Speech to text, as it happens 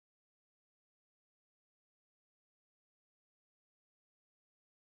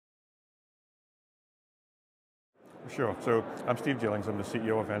Sure. So I'm Steve Jillings. I'm the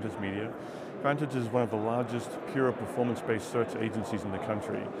CEO of Vantage Media. Vantage is one of the largest pure performance-based search agencies in the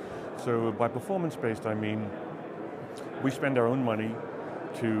country. So by performance-based, I mean we spend our own money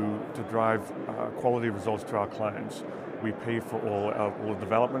to drive quality results to our clients. We pay for all the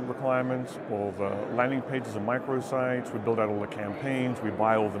development requirements, all the landing pages and microsites, we build out all the campaigns, we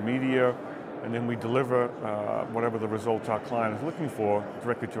buy all the media, and then we deliver whatever the results our client is looking for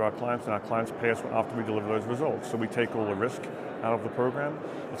directly to our clients, and our clients pay us after we deliver those results. So we take all the risk out of the program.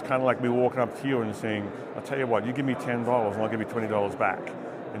 It's kind of like me walking up to you and saying, I'll tell you what, you give me $10 and I'll give you $20 back.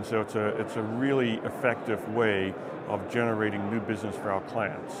 And so it's a really effective way of generating new business for our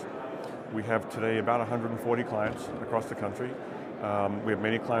clients. We have today about 140 clients across the country. We have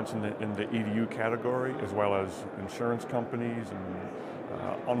many clients in the EDU category, as well as insurance companies and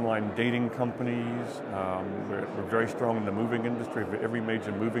online dating companies. We're very strong in the moving industry. Every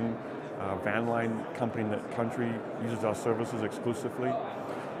major moving van line company in the country uses our services exclusively.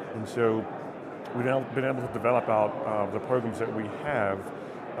 And so we've been able to develop out the programs that we have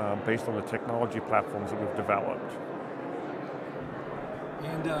based on the technology platforms that we've developed.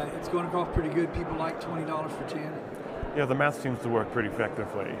 And it's going across pretty good. People like $20 for 10. Yeah, the math seems to work pretty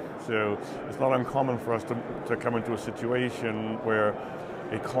effectively. So it's not uncommon for us to come into a situation where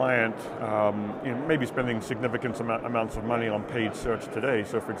a client may be spending significant amounts of money on paid search today.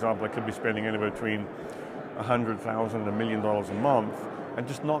 So for example, it could be spending anywhere between $100,000 and $1 million a month and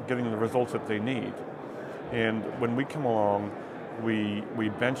just not getting the results that they need. And when we come along, we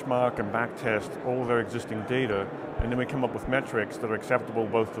benchmark and backtest all of their existing data, and then we come up with metrics that are acceptable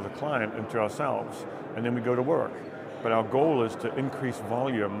both to the client and to ourselves, and then we go to work. But our goal is to increase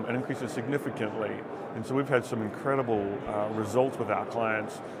volume and increase it significantly. And so we've had some incredible results with our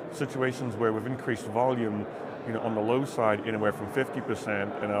clients, situations where we've increased volume on the low side anywhere from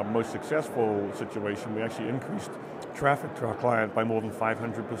 50%. In our most successful situation, we actually increased traffic to our client by more than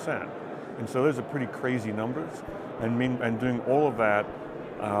 500%. And so those are pretty crazy numbers. And doing all of that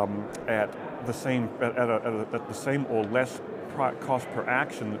at the same or less cost per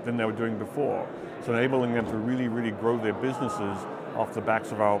action than they were doing before. So enabling them to really, really grow their businesses off the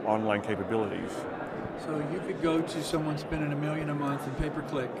backs of our online capabilities. So you could go to someone spending $1 million a month in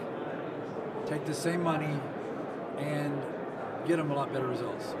pay-per-click, take the same money and get them a lot better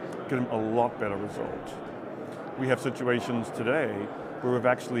results. Get them a lot better results. We have situations today where we've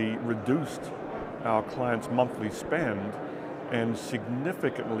actually reduced our clients' monthly spend and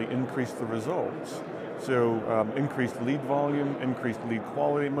significantly increased the results. So increased lead volume, increased lead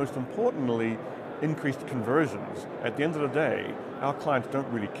quality, most importantly, increased conversions. At the end of the day, our clients don't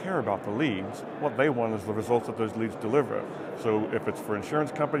really care about the leads. What they want is the results that those leads deliver. So if it's for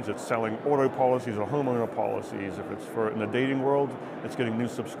insurance companies, it's selling auto policies or homeowner policies. If it's in the dating world, it's getting new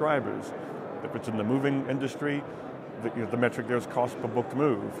subscribers. If it's in the moving industry, the metric there is cost per booked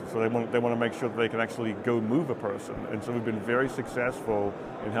move. So they want to make sure that they can actually go move a person. And so we've been very successful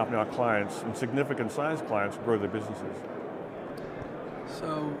in helping our clients, and significant size clients, grow their businesses.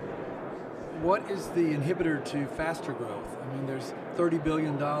 So what is the inhibitor to faster growth? I mean, there's $30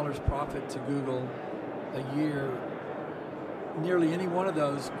 billion profit to Google a year. Nearly any one of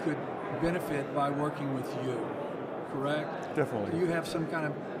those could benefit by working with you, correct? Definitely. Do you have some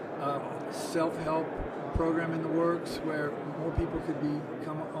kind of self-help program in the works where more people could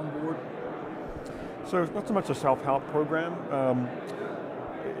come on board? So it's not so much a self-help program.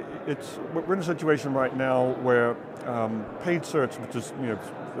 We're in a situation right now where paid search, which is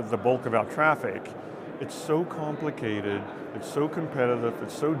the bulk of our traffic, it's so complicated, it's so competitive,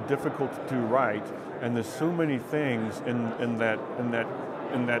 it's so difficult to do right, and there's so many things in that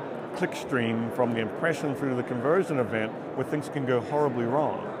click stream from the impression through to the conversion event where things can go horribly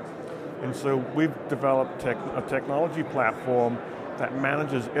wrong. And so we've developed a technology platform that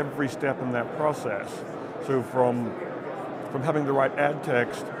manages every step in that process. So from having the right ad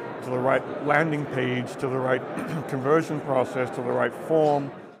text, to the right landing page, to the right conversion process, to the right form,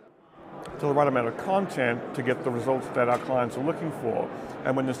 to the right amount of content to get the results that our clients are looking for.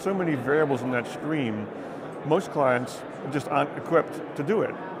 And when there's so many variables in that stream, most clients just aren't equipped to do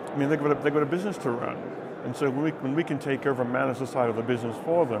it. I mean, they've got a business to run. And so when we can take over and manage the side of the business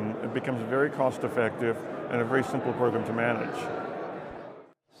for them, it becomes very cost effective and a very simple program to manage.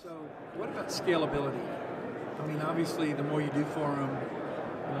 So what about scalability? I mean, obviously the more you do for them,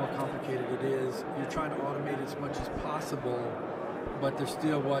 the more complicated it is. You're trying to automate as much as possible, but there's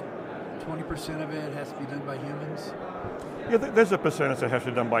still, what, 20% of it has to be done by humans? Yeah, there's a percentage that has to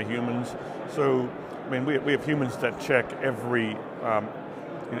be done by humans. So, I mean, we have humans that check every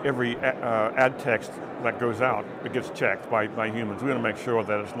ad text that goes out. It gets checked by humans. We want to make sure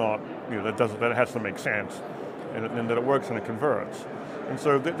that it's not, that it has to make sense. and that it works and it converts. And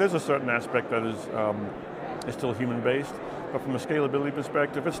so there's a certain aspect that is still human-based, but from a scalability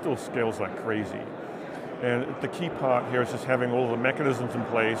perspective, it still scales like crazy. And the key part here is just having all the mechanisms in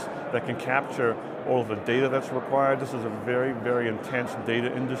place that can capture all of the data that's required. This is a very, very intense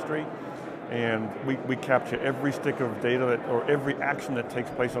data industry, and we capture every stick of data or every action that takes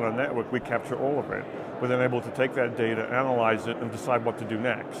place on our network, we capture all of it. We're then able to take that data, analyze it, and decide what to do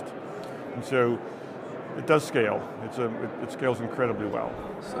next. And so it does scale. It scales incredibly well.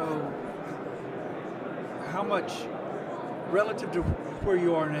 So how much, relative to where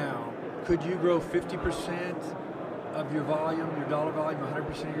you are now, could you grow 50% of your volume, your dollar volume,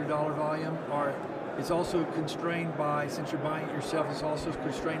 100% of your dollar volume? Or it's also constrained by, since you're buying it yourself, it's also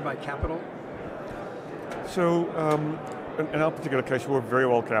constrained by capital? So in our particular case, we're very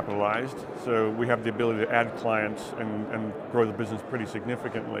well capitalized, so we have the ability to add clients and grow the business pretty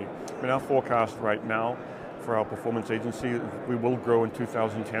significantly. I mean, our forecast right now for our performance agency, we will grow in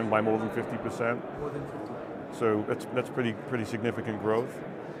 2010 by more than 50%. More than 50. So that's pretty significant growth.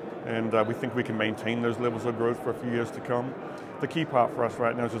 And we think we can maintain those levels of growth for a few years to come. The key part for us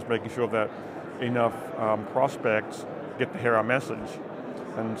right now is just making sure that enough prospects get to hear our message.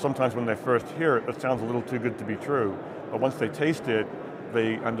 And sometimes when they first hear it, it sounds a little too good to be true. But once they taste it,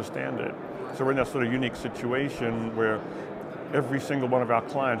 they understand it. So we're in that sort of unique situation where every single one of our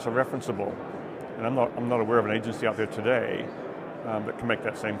clients are referenceable. And I'm not aware of an agency out there today that can make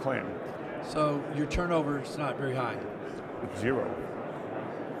that same claim. So your turnover is not very high? It's zero.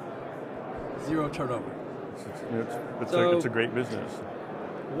 Zero turnover. It's a great business.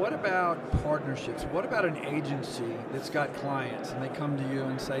 What about partnerships? What about an agency that's got clients and they come to you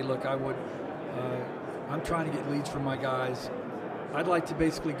and say, look, I'm trying to get leads from my guys. I'd like to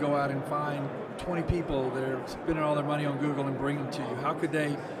basically go out and find 20 people that are spending all their money on Google and bring them to you. How could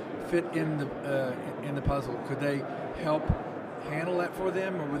they fit in the puzzle? Could they help handle that for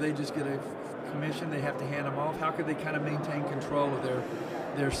them, or would they just get a commission, they have to hand them off? How could they kind of maintain control of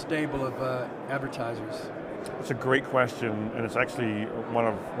their stable of advertisers? It's a great question, and it's actually one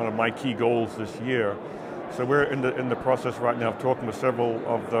of my key goals this year. So we're in the process right now of talking with several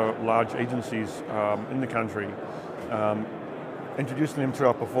of the large agencies in the country, introducing them to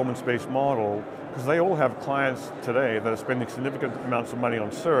our performance-based model, because they all have clients today that are spending significant amounts of money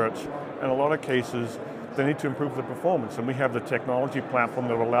on search, and in a lot of cases, they need to improve their performance, and we have the technology platform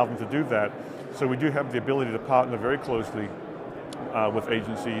that will allow them to do that. So we do have the ability to partner very closely with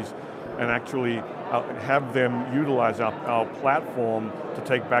agencies and actually have them utilize our platform to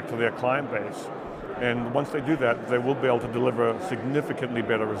take back to their client base. And once they do that, they will be able to deliver significantly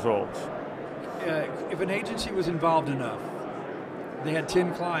better results. If an agency was involved enough, they had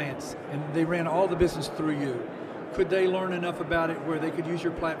 10 clients and they ran all the business through you, could they learn enough about it where they could use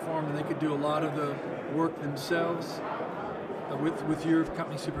your platform and they could do a lot of the work themselves with your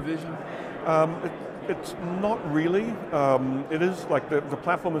company supervision? It's not really. It is like the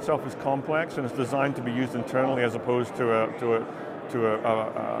platform itself is complex and it's designed to be used internally as opposed to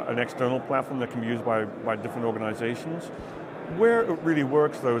an external platform that can be used by different organizations. Where it really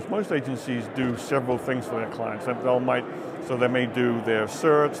works though is most agencies do several things for their clients. So they may do their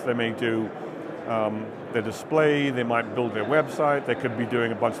search, they may do their display, they might build their website, they could be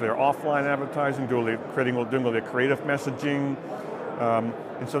doing a bunch of their offline advertising, doing all their creative messaging.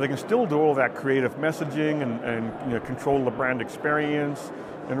 And so they can still do all that creative messaging and control the brand experience.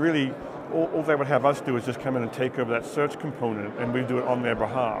 And really, all they would have us do is just come in and take over that search component, and we do it on their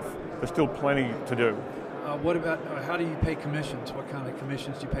behalf. There's still plenty to do. What about, how do you pay commissions? What kind of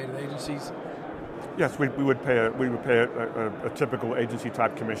commissions do you pay to the agencies? Yes, we would pay a typical agency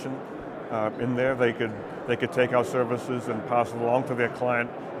type commission. In there, they could take our services and pass it along to their client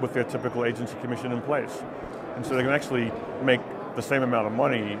with their typical agency commission in place. And so they can actually make the same amount of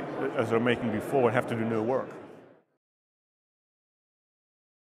money as they're making before and have to do no work.